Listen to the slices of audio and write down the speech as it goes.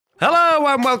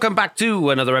Hello and welcome back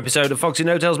to another episode of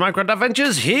FoxyNoTail's Minecraft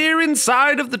Adventures here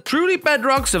inside of the truly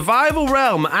Bedrock survival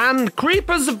realm, and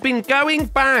creepers have been going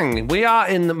bang. We are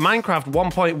in Minecraft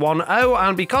 1.10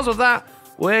 and because of that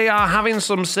we are having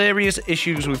some serious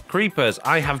issues with creepers.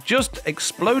 I have just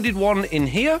exploded one in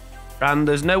here and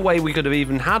there's no way we could have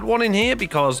even had one in here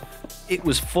because it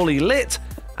was fully lit.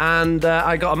 And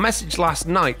I got a message last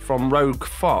night from Rogue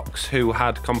Fox, who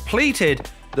had completed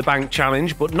the bank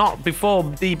challenge, but not before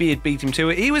DB had beat him to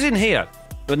it. He was in here.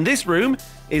 And this room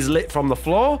is lit from the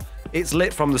floor, it's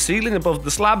lit from the ceiling above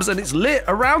the slabs, and it's lit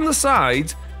around the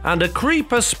sides, and a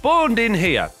creeper spawned in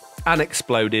here and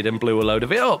exploded and blew a load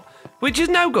of it up, which is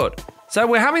no good. So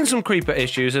we're having some creeper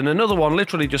issues, and another one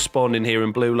literally just spawned in here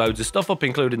and blew loads of stuff up,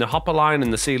 including the hopper line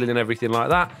and the ceiling and everything like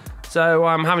that. So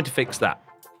I'm having to fix that.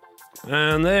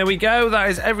 And there we go, that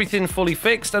is everything fully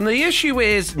fixed. And the issue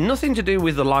is nothing to do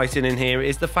with the lighting in here,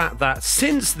 it's the fact that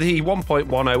since the 1.10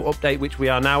 update, which we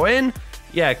are now in,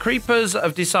 yeah, creepers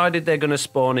have decided they're going to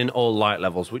spawn in all light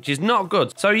levels, which is not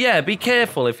good. So yeah, be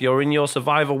careful if you're in your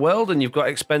survival world and you've got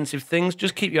expensive things.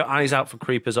 Just keep your eyes out for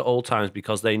creepers at all times,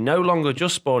 because they no longer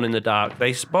just spawn in the dark,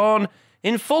 they spawn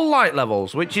in full light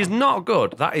levels, which is not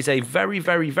good. That is a very,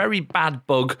 very, very bad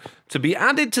bug to be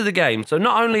added to the game. So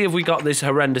not only have we got this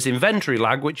horrendous inventory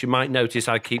lag, which you might notice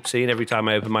I keep seeing every time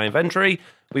I open my inventory,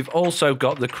 we've also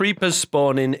got the creepers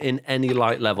spawning in any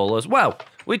light level as well,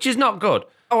 which is not good.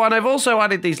 Oh, and I've also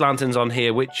added these lanterns on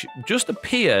here, which just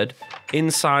appeared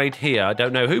inside here. I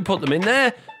don't know who put them in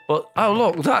there, but oh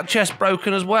look, that chest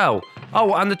broken as well.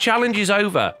 Oh, and the challenge is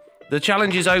over. The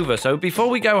challenge is over, so before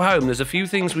we go home, there's a few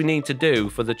things we need to do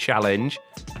for the challenge,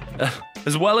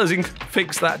 as well as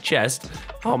fix that chest.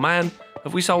 Oh man,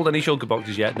 have we sold any shulker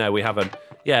boxes yet? No, we haven't.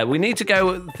 Yeah, we need to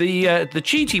go the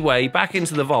cheaty way back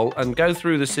into the vault and go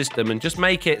through the system and just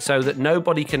make it so that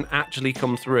nobody can actually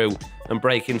come through and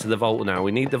break into the vault now.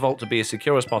 We need the vault to be as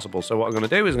secure as possible. So what I'm going to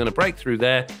do is I'm going to break through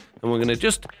there and we're going to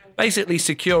just basically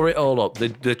secure it all up.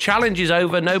 The challenge is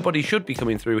over. Nobody should be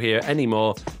coming through here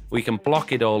anymore. We can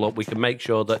block it all up. We can make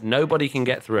sure that nobody can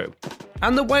get through.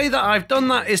 And the way that I've done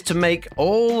that is to make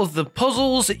all of the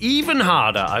puzzles even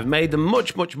harder. I've made them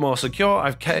much, much more secure.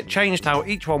 I've changed how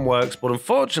each one works, but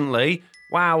unfortunately,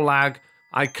 wow, lag,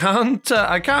 I can't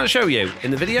show you in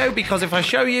the video, because if I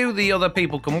show you, the other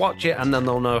people can watch it and then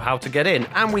they'll know how to get in.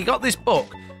 And we got this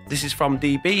book. This is from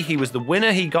DB. He was the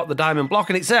winner. He got the diamond block,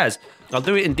 and it says, I'll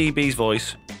do it in DB's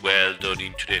voice. Well done,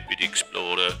 intrepid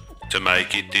explorer. To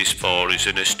make it this far is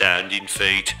an astounding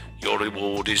feat. Your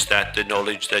reward is that the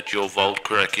knowledge that your vault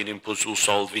cracking and puzzle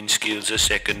solving skills are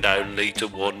second only to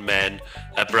one man.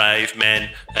 A brave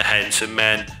man, a handsome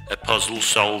man, a puzzle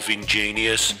solving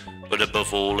genius, but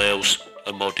above all else,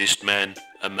 a modest man,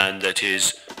 a man that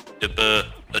is the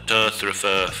Bedrock.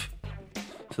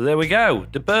 So there we go.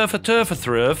 The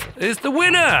Bedrock is the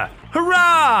winner!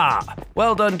 Hurrah!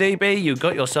 Well done, DB. You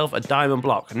got yourself a diamond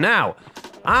block. Now,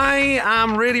 I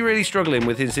am really, really struggling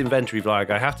with his inventory vlog.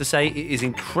 I have to say, it is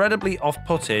incredibly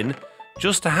off-putting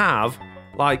just to have,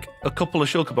 like, a couple of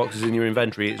shulker boxes in your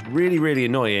inventory. It's really, really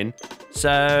annoying.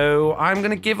 So I'm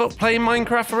going to give up playing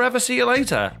Minecraft forever. See you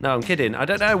later. No, I'm kidding. I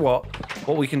don't know what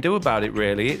we can do about it,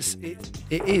 really. It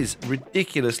is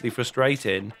ridiculously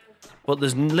frustrating, but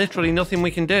there's literally nothing we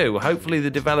can do. Hopefully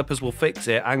the developers will fix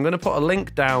it. I'm going to put a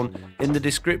link down in the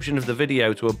description of the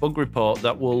video to a bug report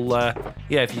that will,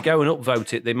 yeah, if you go and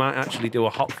upvote it, they might actually do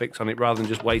a hotfix on it rather than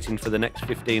just waiting for the next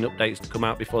 15 updates to come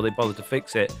out before they bother to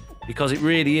fix it. Because it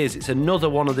really is. It's another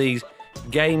one of these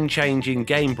game-changing,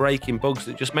 game-breaking bugs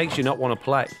that just makes you not want to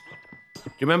play. Do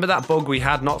you remember that bug we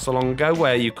had not so long ago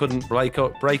where you couldn't break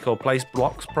or place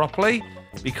blocks properly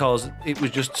because it was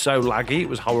just so laggy? It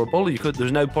was horrible.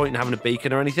 There's no point in having a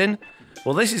beacon or anything.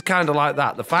 Well, this is kind of like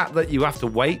that. The fact that you have to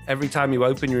wait every time you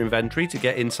open your inventory to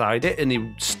get inside it and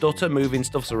you stutter moving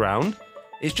stuffs around,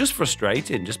 it's just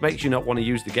frustrating. Just makes you not want to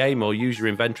use the game or use your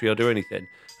inventory or do anything.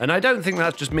 And I don't think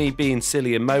that's just me being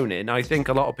silly and moaning. I think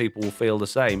a lot of people will feel the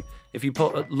same. If you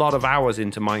put a lot of hours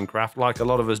into Minecraft, like a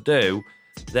lot of us do,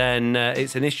 then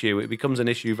it's an issue. It becomes an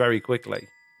issue very quickly.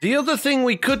 The other thing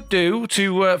we could do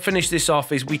to finish this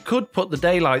off is we could put the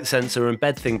daylight sensor and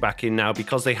bed thing back in now,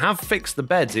 because they have fixed the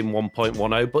beds in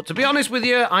 1.10. But to be honest with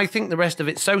you, I think the rest of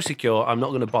it's so secure, I'm not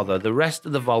going to bother. The rest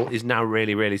of the vault is now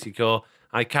really, really secure.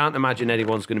 I can't imagine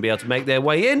anyone's going to be able to make their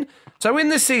way in. So in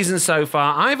this season so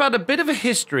far, I've had a bit of a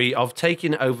history of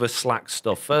taking over Slack's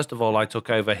stuff. First of all, I took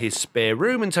over his spare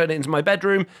room and turned it into my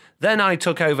bedroom. Then I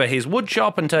took over his wood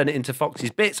shop and turned it into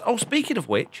Foxy's bits. Oh, speaking of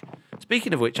which,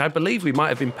 I believe we might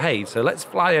have been paid. So let's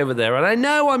fly over there. And I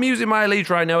know I'm using my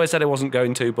Elytra. I know I said I wasn't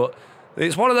going to, but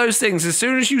It's one of those things, as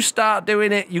soon as you start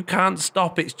doing it, you can't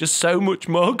stop. It's just so much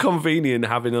more convenient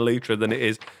having elytra than it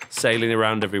is sailing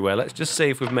around everywhere. Let's just see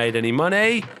if we've made any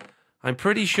money. I'm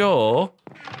pretty sure...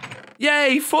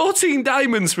 Yay, 14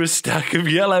 diamonds for a stack of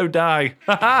yellow dye.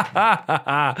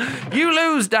 You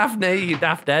lose, Daphne, you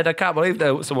daft head. I can't believe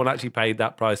that someone actually paid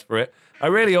that price for it. I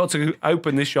really ought to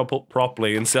open this shop up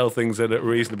properly and sell things at a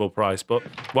reasonable price. But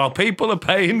while people are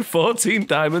paying 14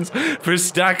 diamonds for a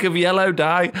stack of yellow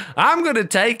dye, I'm going to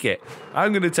take it.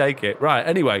 I'm going to take it. Right,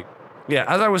 anyway. Yeah,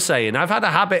 as I was saying, I've had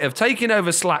a habit of taking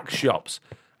over Slack's shops.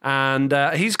 And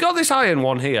he's got this iron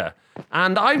one here.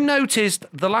 And I've noticed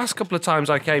the last couple of times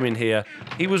I came in here,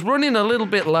 he was running a little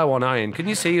bit low on iron. Can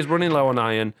you see he's running low on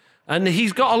iron? And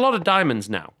he's got a lot of diamonds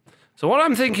now. So what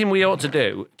I'm thinking we ought to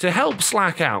do, to help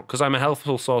Slack out, because I'm a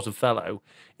helpful sort of fellow,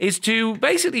 is to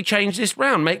basically change this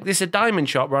round, make this a diamond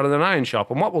shop rather than an iron shop.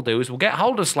 And what we'll do is we'll get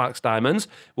hold of Slack's diamonds,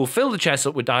 we'll fill the chests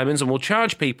up with diamonds, and we'll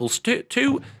charge people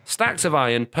 2 stacks of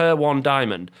iron per 1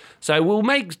 diamond. So we'll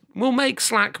make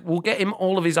Slack, we'll get him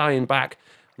all of his iron back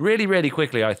really, really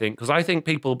quickly, I think, because I think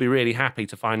people will be really happy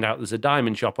to find out there's a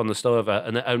diamond shop on the server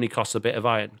and it only costs a bit of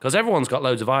iron. Because everyone's got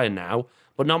loads of iron now,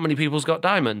 but not many people's got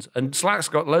diamonds. And Slack's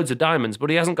got loads of diamonds,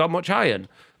 but he hasn't got much iron.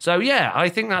 So, yeah, I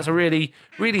think that's a really,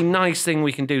 really nice thing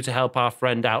we can do to help our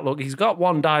friend out. Look, he's got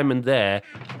 1 diamond there.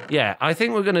 Yeah, I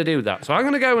think we're going to do that. So I'm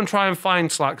going to go and try and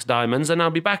find Slack's diamonds, and I'll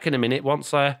be back in a minute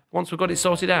once we've got it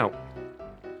sorted out.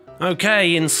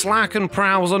 Okay, in Slack and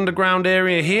Prowl's underground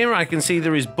area here, I can see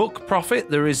there is book profit.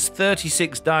 There is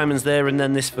 36 diamonds there, and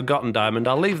then this forgotten diamond.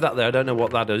 I'll leave that there. I don't know what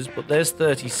that is, but there's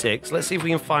 36. Let's see if we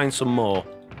can find some more.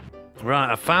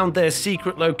 Right, I found their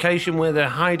secret location where they're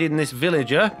hiding this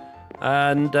villager.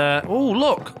 And, oh,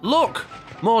 look!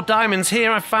 More diamonds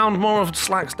here. I found more of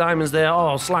Slack's diamonds there.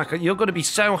 Oh, Slack, you're going to be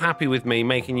so happy with me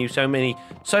making you so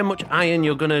much iron.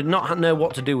 You're going to not know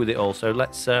what to do with it all. So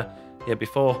let's, yeah,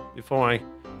 before I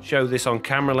show this on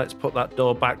camera, let's put that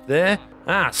door back there.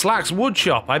 Ah, Slack's wood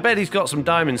shop. I bet he's got some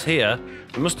diamonds here.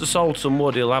 He must have sold some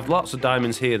wood. He'll have lots of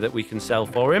diamonds here that we can sell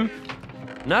for him.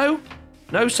 No?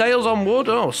 No sales on wood?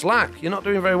 Oh, Slack, you're not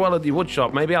doing very well at the wood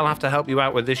shop. Maybe I'll have to help you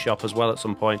out with this shop as well at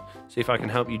some point. See if I can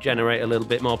help you generate a little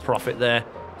bit more profit there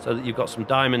so that you've got some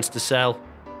diamonds to sell.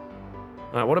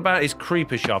 Right, what about his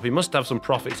creeper shop? He must have some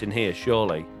profits in here,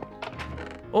 surely.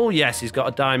 Oh, yes, he's got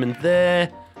a diamond there.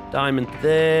 Diamond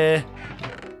there.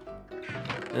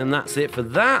 And that's it for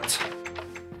that.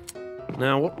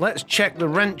 Now, let's check the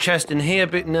rent chest in here,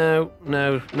 but no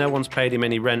one's paid him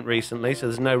any rent recently, so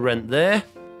there's no rent there.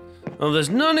 Well, there's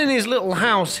none in his little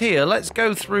house here. Let's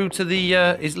go through to the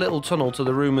his little tunnel to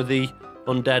the room of the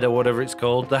undead or whatever it's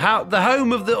called. The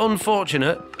home of the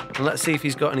unfortunate. And let's see if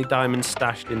he's got any diamonds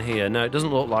stashed in here. No, it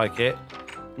doesn't look like it.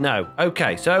 No.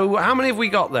 Okay, so how many have we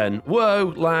got then?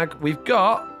 Whoa, lag. We've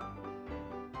got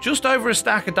just over a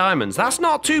stack of diamonds. That's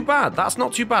not too bad. That's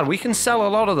not too bad. We can sell a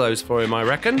lot of those for him, I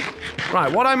reckon.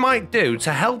 Right, what I might do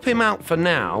to help him out for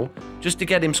now, just to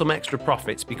get him some extra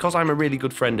profits, because I'm a really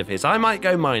good friend of his, I might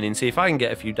go mining, see if I can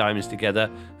get a few diamonds together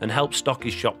and help stock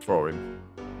his shop for him.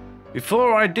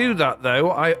 Before I do that, though,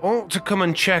 I ought to come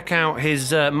and check out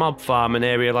his mob farm, an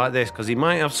area like this, because he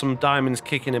might have some diamonds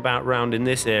kicking about round in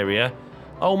this area.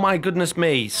 Oh my goodness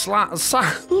me, Slack,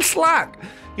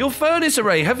 your furnace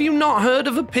array, have you not heard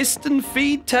of a piston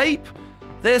feed tape?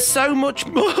 There's so much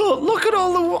more. Look at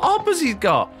all the hoppers he's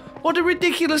got. What a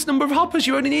ridiculous number of hoppers.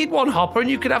 You only need 1 hopper and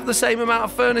you could have the same amount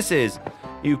of furnaces.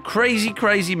 You crazy,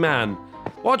 crazy man.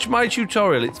 Watch my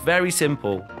tutorial, it's very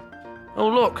simple. Oh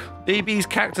look, BB's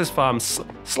cactus farm,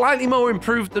 slightly more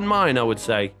improved than mine, I would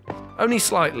say. Only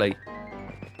slightly.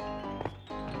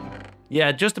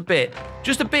 Yeah, just a bit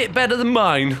better than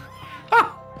mine.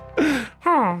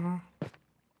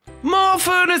 More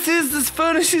furnaces! There's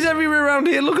furnaces everywhere around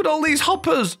here. Look at all these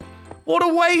hoppers. What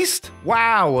a waste.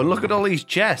 Wow, and look at all these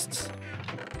chests.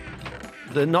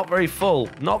 They're not very full.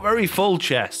 Not very full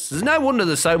chests. There's no wonder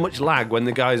there's so much lag when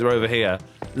the guys are over here.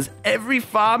 There's every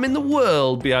farm in the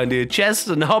world behind here. Chests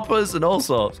and hoppers and all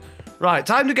sorts. Right,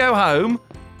 time to go home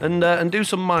and do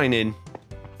some mining.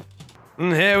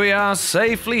 And here we are,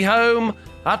 safely home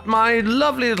at my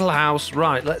lovely little house.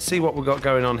 Right, let's see what we've got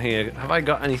going on here. Have I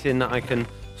got anything that I can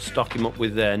stock him up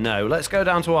with there? No. Let's go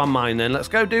down to our mine then. Let's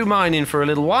go do mining for a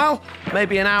little while.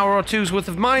 Maybe an hour or two's worth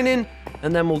of mining.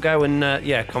 And then we'll go and,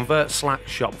 yeah, convert Slack's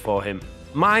shop for him.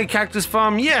 My cactus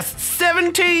farm, yes,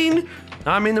 17!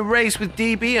 I'm in the race with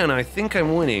DB and I think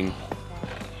I'm winning.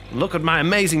 Look at my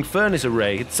amazing furnace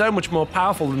array. It's so much more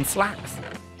powerful than Slack's.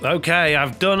 Okay,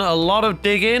 I've done a lot of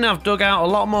digging. I've dug out a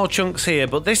lot more chunks here,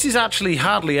 but this is actually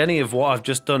hardly any of what I've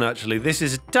just done, actually. This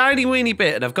is a tiny weeny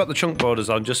bit, and I've got the chunk borders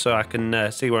on just so I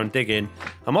can see where I'm digging.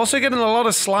 I'm also getting a lot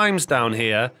of slimes down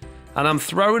here, and I'm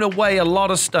throwing away a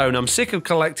lot of stone. I'm sick of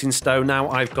collecting stone now.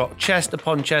 I've got chest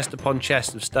upon chest upon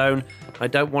chest of stone. I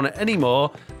don't want it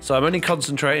anymore, so I'm only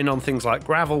concentrating on things like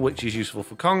gravel, which is useful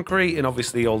for concrete, and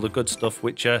obviously all the good stuff,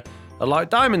 which are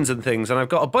like diamonds and things. And I've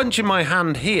got a bunch in my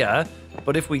hand here,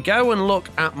 but if we go and look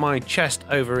at my chest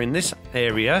over in this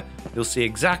area, you'll see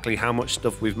exactly how much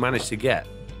stuff we've managed to get.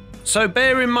 So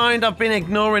bear in mind, I've been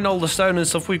ignoring all the stone and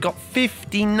stuff. We've got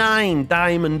 59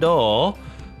 diamond ore,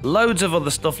 loads of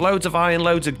other stuff, loads of iron,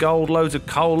 loads of gold, loads of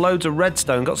coal, loads of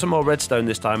redstone. Got some more redstone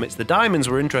this time. It's the diamonds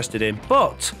we're interested in,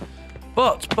 but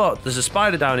there's a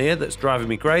spider down here that's driving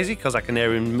me crazy because I can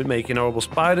hear him making horrible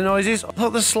spider noises.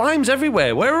 Look, there's slimes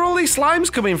everywhere. Where are all these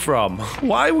slimes coming from?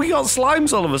 Why have we got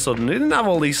slimes all of a sudden? We didn't have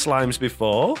all these slimes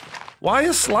before. Why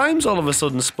are slimes all of a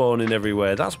sudden spawning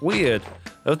everywhere? That's weird.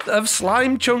 Have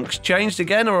slime chunks changed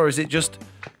again, or is it just,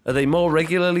 are they more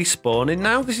regularly spawning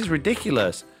now? This is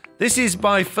ridiculous. This is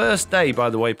my first day,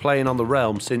 by the way, playing on the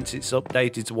Realm since it's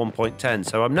updated to 1.10,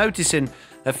 so I'm noticing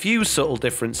a few subtle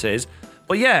differences.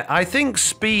 But yeah, I think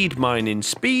speed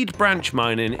branch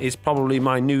mining is probably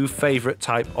my new favourite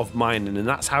type of mining, and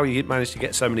that's how you manage to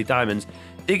get so many diamonds.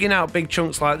 Digging out big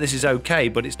chunks like this is okay,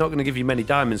 but it's not going to give you many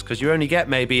diamonds because you only get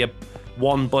maybe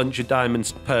one bunch of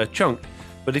diamonds per chunk.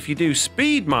 But if you do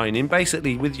speed mining,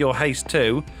 basically with your haste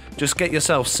 2, just get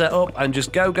yourself set up and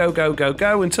just go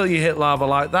until you hit lava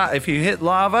like that. If you hit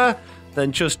lava,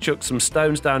 then just chuck some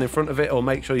stones down in front of it, or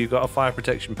make sure you've got a fire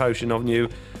protection potion on you.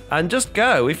 And just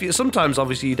go. Sometimes,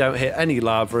 obviously, you don't hit any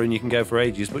lava and you can go for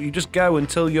ages, but you just go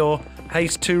until your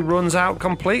haste 2 runs out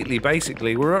completely,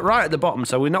 basically. We're right at the bottom,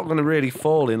 so we're not going to really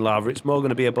fall in lava. It's more going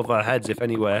to be above our heads, if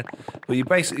anywhere. But you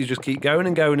basically just keep going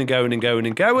and going and going and going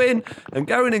and going and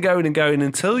going and going and going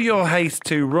until your haste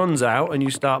 2 runs out and you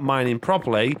start mining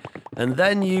properly. And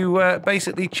then you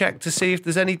basically check to see if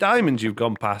there's any diamonds you've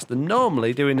gone past. And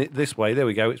normally, doing it this way, there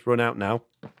we go, it's run out now.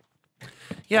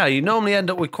 Yeah, you normally end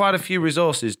up with quite a few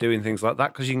resources doing things like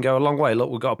that because you can go a long way. Look,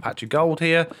 we've got a patch of gold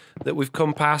here that we've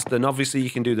come past, and obviously you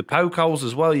can do the poke holes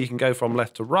as well. You can go from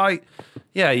left to right.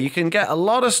 Yeah, you can get a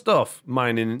lot of stuff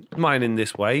mining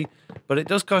this way, but it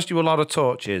does cost you a lot of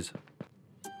torches.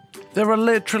 There are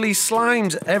literally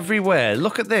slimes everywhere.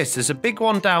 Look at this. There's a big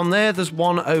one down there. There's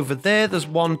one over there. There's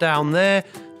one down there.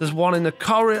 There's one in the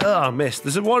corridor. Oh, I missed.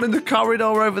 There's one in the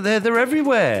corridor over there. They're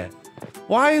everywhere.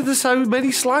 Why are there so many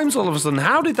slimes all of a sudden?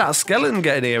 How did that skeleton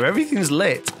get in here? Everything's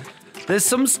lit. There's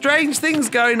some strange things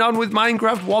going on with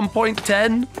Minecraft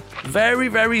 1.10. Very,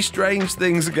 very strange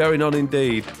things are going on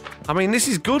indeed. I mean, this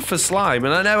is good for slime,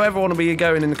 and I know everyone will be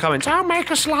going in the comments, "I'll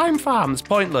make a slime farm." It's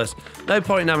pointless. No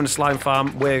point in having a slime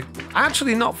farm. We're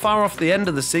actually not far off the end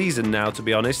of the season now, to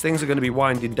be honest. Things are going to be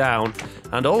winding down.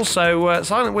 And also,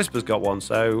 Silent Whisper's got one,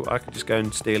 so I could just go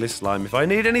and steal his slime if I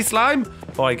need any slime,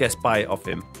 or I guess buy it off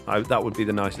him. That would be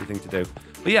the nicest thing to do.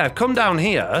 But yeah, I've come down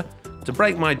here to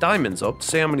break my diamonds up to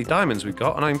see how many diamonds we've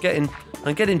got, and I'm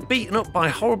getting beaten up by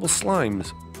horrible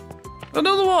slimes.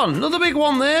 Another one, another big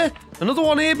one there, another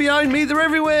one here behind me. They're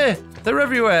everywhere. They're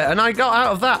everywhere, and I got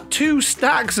out of that 2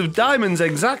 stacks of diamonds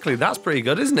exactly. That's pretty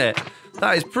good, isn't it?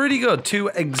 That is pretty good. 2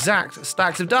 exact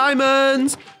stacks of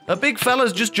diamonds. A big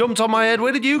fella's just jumped on my head.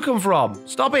 Where did you come from?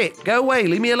 Stop it. Go away.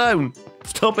 Leave me alone.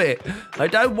 Stop it. I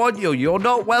don't want you. You're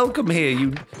not welcome here,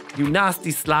 you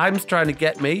nasty slimes trying to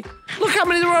get me. Look how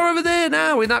many there are over there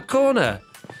now in that corner.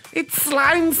 It's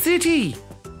Slime City.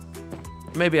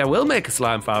 Maybe I will make a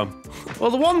slime farm.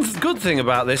 Well, the one good thing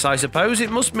about this, I suppose,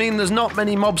 it must mean there's not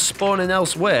many mobs spawning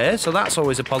elsewhere, so that's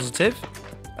always a positive.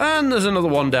 And there's another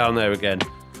one down there again.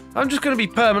 I'm just going to be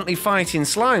permanently fighting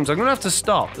slimes. I'm going to have to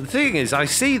stop. The thing is, I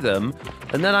see them,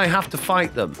 and then I have to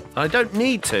fight them. I don't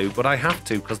need to, but I have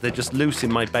to, because they're just loose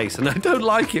in my base, and I don't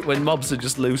like it when mobs are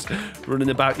just loose, running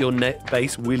about your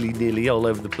base willy-nilly all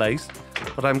over the place.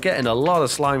 But I'm getting a lot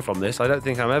of slime from this. I don't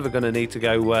think I'm ever going to need to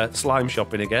go slime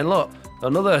shopping again. Look,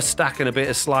 another stack and a bit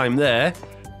of slime there.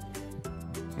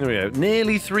 There we go.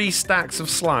 Nearly 3 stacks of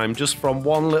slime just from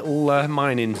one little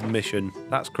mining mission.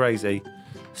 That's crazy.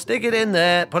 Stick it in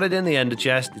there, put it in the ender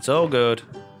chest, it's all good.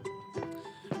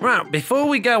 Right, before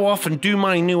we go off and do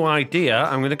my new idea,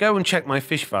 I'm going to go and check my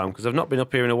fish farm, because I've not been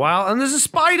up here in a while, and there's a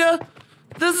spider!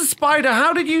 There's a spider!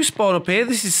 How did you spawn up here?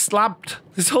 This is slabbed.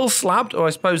 This all slabbed? Or I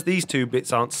suppose these 2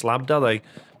 bits aren't slabbed, are they?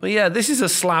 But yeah, this is a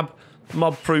slab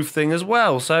mob-proof thing as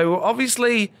well, so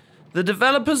obviously The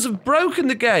developers have broken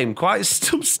the game quite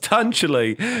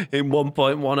substantially in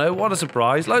 1.10. What a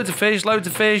surprise. Loads of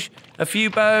fish, a few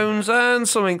bones, and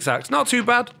some ink sacs. Not too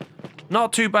bad.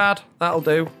 Not too bad. That'll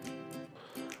do.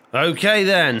 Okay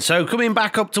then, so coming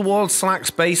back up towards Slack's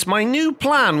base, my new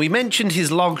plan, we mentioned his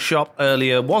log shop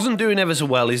earlier, wasn't doing ever so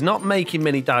well, he's not making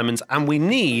many diamonds, and we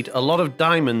need a lot of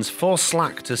diamonds for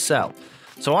Slack to sell.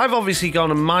 So I've obviously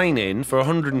gone and mining for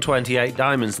 128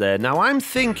 diamonds there. Now I'm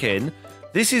thinking,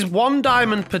 this is 1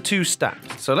 diamond per 2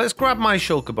 stacks, so let's grab my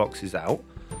shulker boxes out.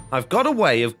 I've got a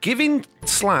way of giving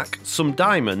Slack some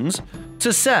diamonds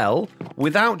to sell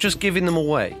without just giving them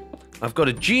away. I've got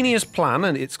a genius plan,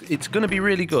 and it's going to be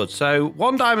really good. So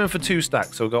 1 diamond for 2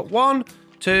 stacks. So we've got 1,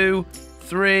 2,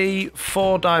 3,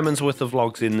 4 diamonds worth of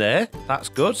logs in there. That's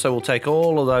good. So we'll take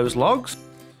all of those logs.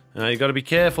 You've got to be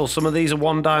careful. Some of these are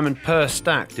 1 diamond per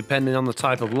stack, depending on the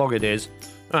type of log it is.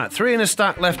 All right, 3 in a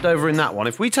stack left over in that one.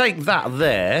 If we take that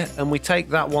there, and we take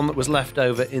that one that was left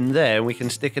over in there, and we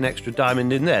can stick an extra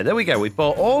diamond in there. There we go. We've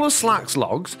bought all of Slack's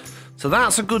logs. So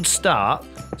that's a good start.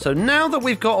 So now that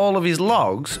we've got all of his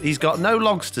logs, he's got no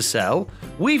logs to sell.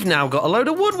 We've now got a load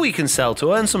of wood we can sell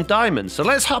to earn some diamonds. So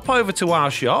let's hop over to our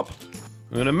shop.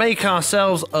 We're going to make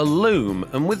ourselves a loom.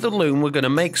 And with the loom, we're going to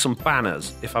make some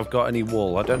banners, if I've got any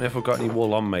wool. I don't know if I've got any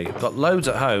wool on me. I've got loads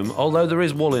at home, although there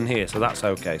is wool in here, so that's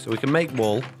okay. So we can make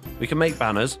wool. We can make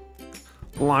banners.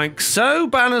 Like so,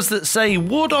 banners that say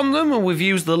wood on them, and we've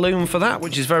used the loom for that,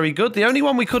 which is very good. The only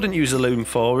one we couldn't use the loom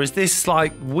for is this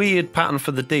like weird pattern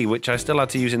for the D, which I still had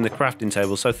to use in the crafting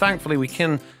table. So thankfully we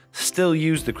can still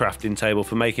use the crafting table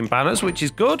for making banners, which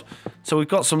is good. So we've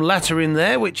got some letter in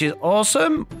there, which is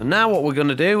awesome. And now what we're going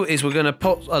to do is we're going to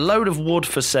put a load of wood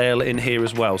for sale in here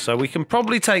as well. So we can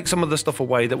probably take some of the stuff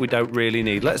away that we don't really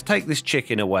need. Let's take this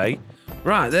chicken away.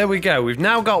 Right, there we go. We've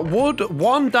now got wood,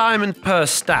 1 diamond per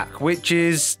stack, which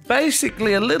is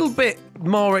basically a little bit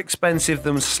more expensive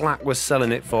than Slack was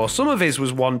selling it for. Some of his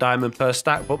was 1 diamond per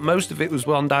stack, but most of it was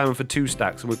 1 diamond for 2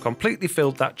 stacks, and we've completely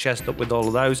filled that chest up with all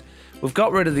of those. We've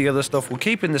got rid of the other stuff. We're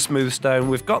keeping the smooth stone.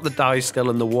 We've got the dye still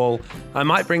and the wool. I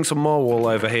might bring some more wool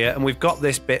over here, and we've got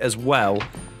this bit as well.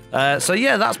 So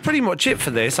yeah, that's pretty much it for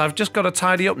this. I've just got to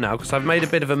tidy up now because I've made a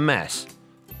bit of a mess.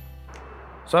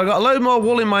 So I've got a load more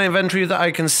wool in my inventory that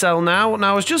I can sell now.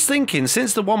 Now, I was just thinking,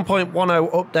 since the 1.10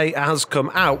 update has come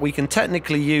out, we can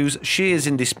technically use shears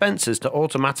in dispensers to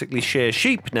automatically shear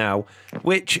sheep now,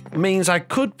 which means I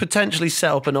could potentially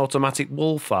set up an automatic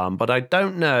wool farm, but I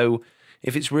don't know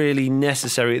if it's really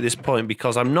necessary at this point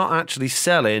because I'm not actually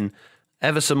selling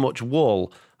ever so much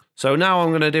wool. So now I'm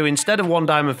going to do, instead of 1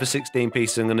 diamond for 16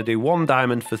 pieces, I'm going to do 1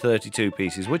 diamond for 32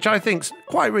 pieces, which I think's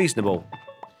quite reasonable.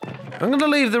 I'm going to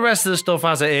leave the rest of the stuff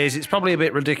as it is. It's probably a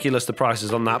bit ridiculous, the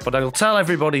prices on that, but I'll tell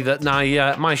everybody that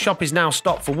my shop is now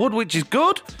stocked for wood, which is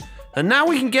good. And now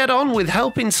we can get on with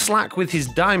helping Slack with his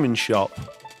diamond shop.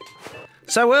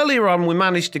 So earlier on, we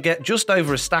managed to get just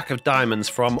over a stack of diamonds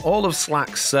from all of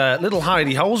Slack's little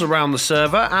hidey holes around the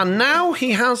server, and now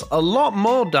he has a lot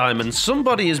more diamonds.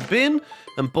 Somebody has been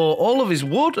and bought all of his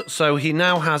wood, so he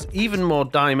now has even more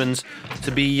diamonds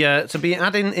to be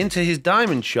adding into his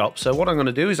diamond shop. So what I'm going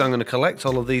to do is I'm going to collect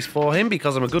all of these for him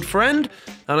because I'm a good friend,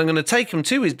 and I'm going to take him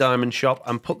to his diamond shop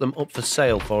and put them up for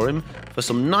sale for him for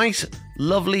some nice,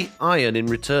 lovely iron in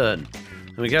return.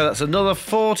 There we go, that's another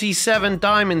 47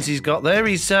 diamonds he's got there.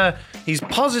 He's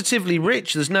positively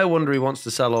rich. There's no wonder he wants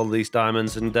to sell all these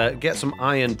diamonds and get some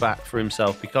iron back for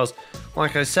himself because,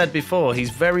 like I said before, he's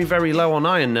very, very low on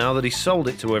iron now that he's sold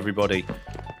it to everybody.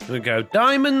 There we go,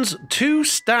 diamonds, 2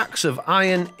 stacks of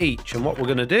iron each. And what we're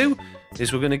going to do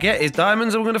is we're going to get his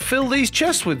diamonds and we're going to fill these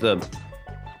chests with them.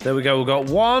 There we go, we've got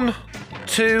 1,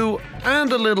 2,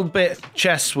 and a little bit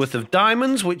chests worth of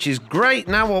diamonds, which is great.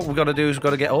 Now what we've got to do is we've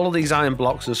got to get all of these iron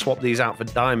blocks and swap these out for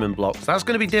diamond blocks. That's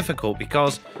going to be difficult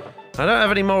because I don't have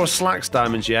any more of Slack's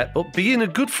diamonds yet, but being a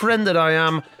good friend that I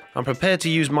am, I'm prepared to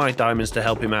use my diamonds to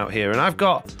help him out here. And I've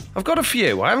got a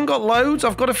few. I haven't got loads,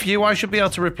 I've got a few. I should be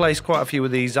able to replace quite a few of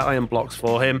these iron blocks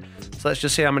for him. So let's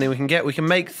just see how many we can get. We can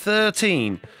make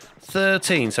 13.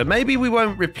 So maybe we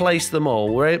won't replace them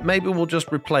all. Maybe we'll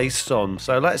just replace some.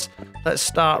 So let's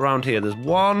start around here. There's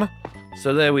 1.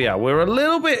 So there we are. We're a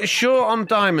little bit short on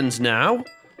diamonds now,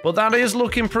 but that is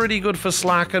looking pretty good for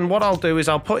Slack. And what I'll do is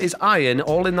I'll put his iron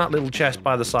all in that little chest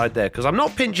by the side there because I'm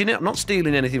not pinching it. I'm not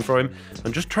stealing anything from him.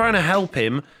 I'm just trying to help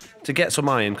him to get some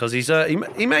iron because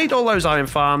he made all those iron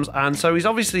farms, and so he's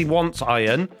obviously wants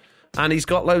iron. And he's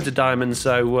got loads of diamonds,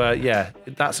 so yeah,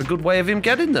 that's a good way of him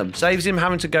getting them. Saves him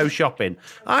having to go shopping.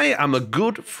 I am a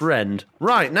good friend.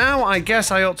 Right, now I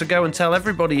guess I ought to go and tell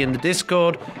everybody in the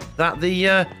Discord that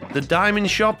the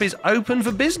diamond shop is open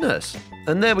for business.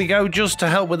 And there we go, just to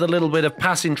help with a little bit of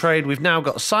passing trade, we've now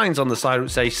got signs on the side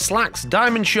which say Slacks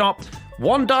Diamond Shop,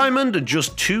 1 diamond and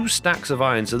just 2 stacks of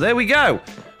iron. So there we go.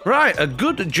 Right, a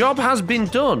good job has been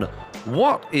done.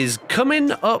 What is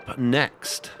coming up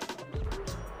next?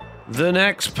 The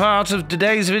next part of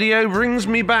today's video brings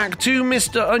me back to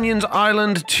Mr. Onion's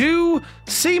Island to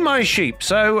see my sheep.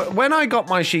 So when I got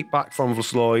my sheep back from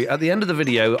Vsloy, at the end of the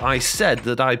video, I said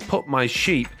that I put my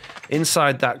sheep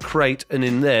inside that crate and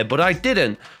in there, but I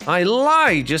didn't. I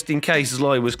lied just in case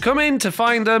Zloy was coming to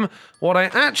find them. What I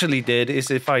actually did is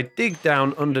if I dig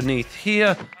down underneath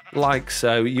here, like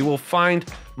so, you will find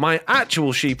my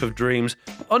actual sheep of dreams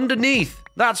underneath.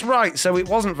 That's right, so it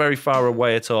wasn't very far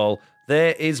away at all.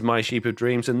 There is my sheep of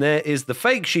dreams, and there is the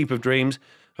fake sheep of dreams.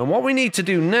 And what we need to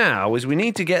do now is we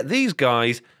need to get these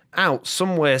guys out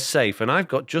somewhere safe, and I've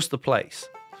got just the place.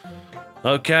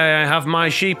 Okay, I have my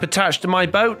sheep attached to my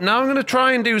boat. Now I'm going to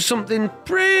try and do something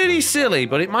pretty silly,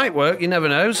 but it might work, you never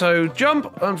know. So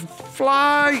jump and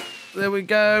fly. There we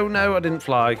go. No, I didn't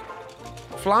fly.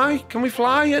 Fly? Can we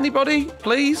fly? Anybody?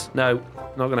 Please? No,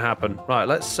 not going to happen. Right,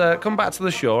 let's come back to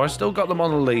the shore. I still got them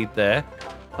on the lead there.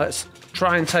 Let's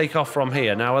try and take off from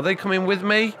here. Now, are they coming with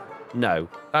me? No.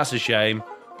 That's a shame.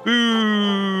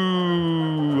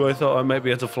 Boo! I thought I might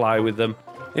be able to fly with them.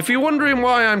 If you're wondering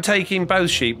why I'm taking both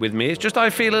sheep with me, it's just I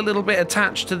feel a little bit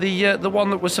attached to the one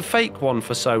that was a fake one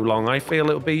for so long. I feel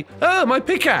it'll be... Oh, my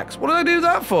pickaxe! What did I do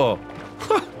that for?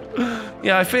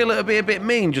 Yeah, I feel it'll be a bit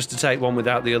mean just to take one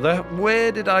without the other.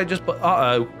 Where did I just put...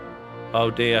 Uh-oh.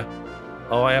 Oh, dear.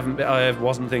 Oh, I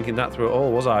wasn't thinking that through at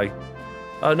all, was I?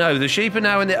 Oh no, the sheep are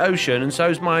now in the ocean, and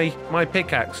so's my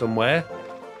pickaxe somewhere.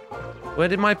 Where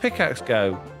did my pickaxe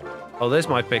go? Oh, there's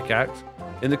my pickaxe.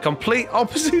 In the complete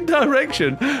opposite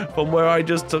direction from where I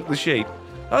just took the sheep.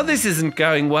 Oh, this isn't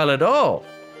going well at all.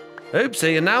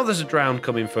 Oopsie, and now there's a drown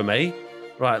coming for me.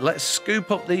 Right, let's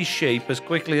scoop up these sheep as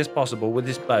quickly as possible with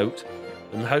this boat.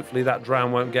 And hopefully that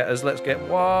drown won't get us. Let's get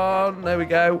one. There we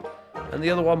go. And the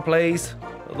other one, please.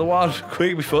 The one,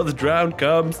 quick before the drown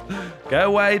comes. Go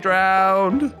away,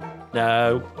 drowned.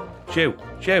 No. Shoo,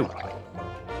 shoo.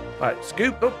 Right,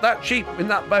 scoop up that sheep in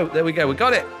that boat. There we go, we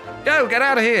got it. Go, get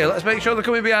out of here. Let's make sure they're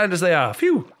coming behind us. They are.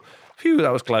 Phew. Phew,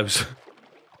 that was close.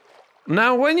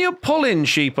 Now, when you're pulling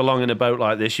sheep along in a boat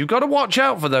like this, you've got to watch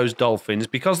out for those dolphins,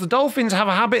 because the dolphins have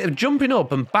a habit of jumping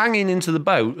up and banging into the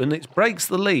boat, and it breaks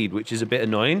the lead, which is a bit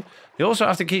annoying. You also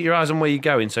have to keep your eyes on where you're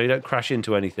going so you don't crash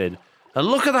into anything. And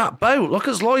look at that boat. Look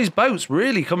at Zloy's boat's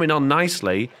really coming on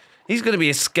nicely. He's going to be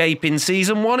escaping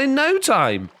season 1 in no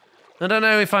time. I don't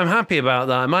know if I'm happy about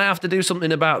that. I might have to do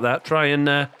something about that. Try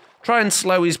and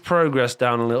slow his progress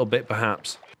down a little bit,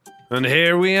 perhaps. And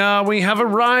here we are. We have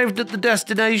arrived at the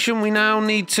destination. We now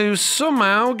need to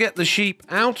somehow get the sheep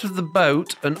out of the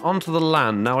boat and onto the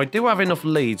land. Now, I do have enough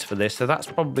leads for this, so that's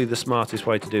probably the smartest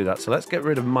way to do that. So let's get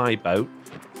rid of my boat.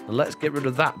 And let's get rid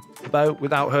of that boat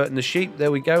without hurting the sheep.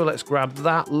 There we go. Let's grab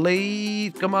that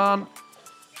lead. Come on.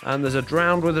 And there's a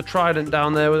drowned with a trident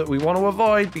down there that we want to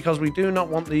avoid because we do not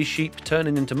want these sheep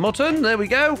turning into mutton. There we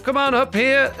go. Come on, up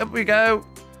here. Up we go.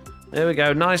 There we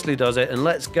go. Nicely does it. And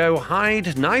let's go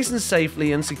hide nice and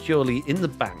safely and securely in the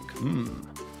bank.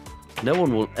 No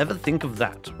one will ever think of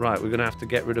that. Right, we're going to have to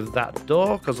get rid of that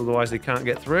door because otherwise they can't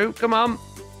get through. Come on.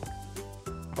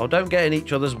 Oh, don't get in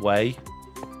each other's way.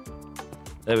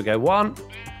 There we go. 1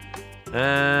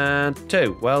 and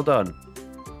 2. Well done.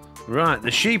 Right, the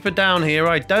sheep are down here.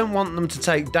 I don't want them to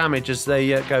take damage as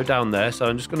they go down there, so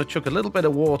I'm just going to chuck a little bit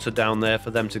of water down there for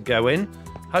them to go in.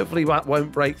 Hopefully that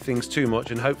won't break things too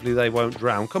much, and hopefully they won't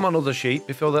drown. Come on, other sheep,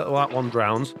 before that one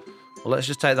drowns. Well, let's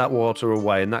just take that water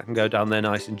away, and that can go down there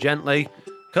nice and gently.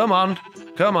 Come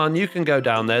on, you can go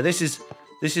down there. This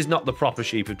is not the proper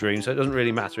sheep of dreams, so it doesn't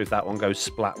really matter if that one goes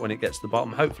splat when it gets to the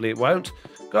bottom. Hopefully it won't.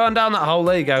 Go on down that hole.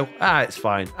 There you go. Ah, it's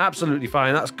fine. Absolutely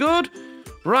fine. That's good.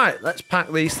 Right, let's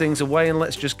pack these things away and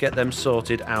let's just get them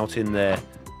sorted out in there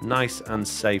nice and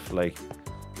safely.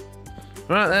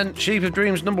 Right then, sheep of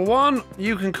dreams number 1.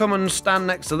 You can come and stand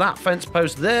next to that fence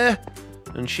post there.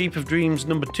 And sheep of dreams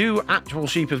number 2, actual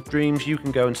sheep of dreams, you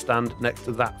can go and stand next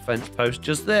to that fence post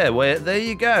just there. There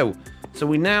you go. So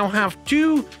we now have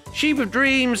 2 sheep of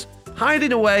dreams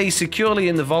hiding away securely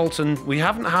in the vault, and we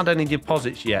haven't had any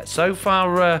deposits yet. So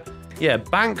far, yeah,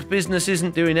 bank business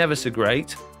isn't doing ever so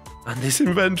great. And this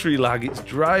inventory lag, it's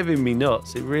driving me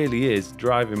nuts. It really is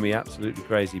driving me absolutely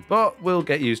crazy. But we'll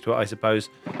get used to it, I suppose.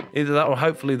 Either that or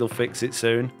hopefully they'll fix it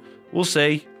soon. We'll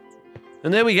see.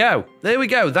 And there we go. There we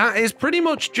go. That is pretty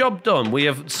much job done. We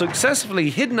have successfully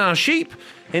hidden our sheep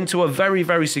into a very,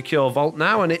 very secure vault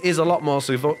now, and it is a lot more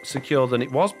secure than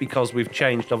it was because we've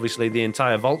changed, obviously, the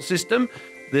entire vault system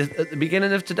at the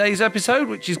beginning of today's episode,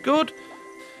 which is good.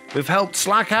 We've helped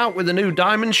Slack out with a new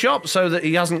diamond shop so that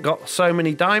he hasn't got so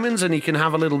many diamonds and he can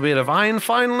have a little bit of iron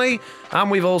finally. And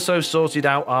we've also sorted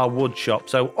out our wood shop.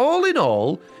 So all in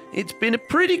all, it's been a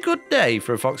pretty good day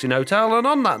for a FoxyNoTail, and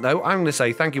on that note, I'm going to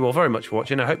say thank you all very much for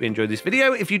watching. I hope you enjoyed this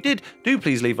video. If you did, do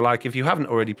please leave a like. If you haven't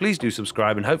already, please do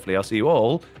subscribe, and hopefully I'll see you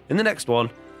all in the next one.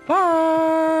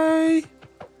 Bye!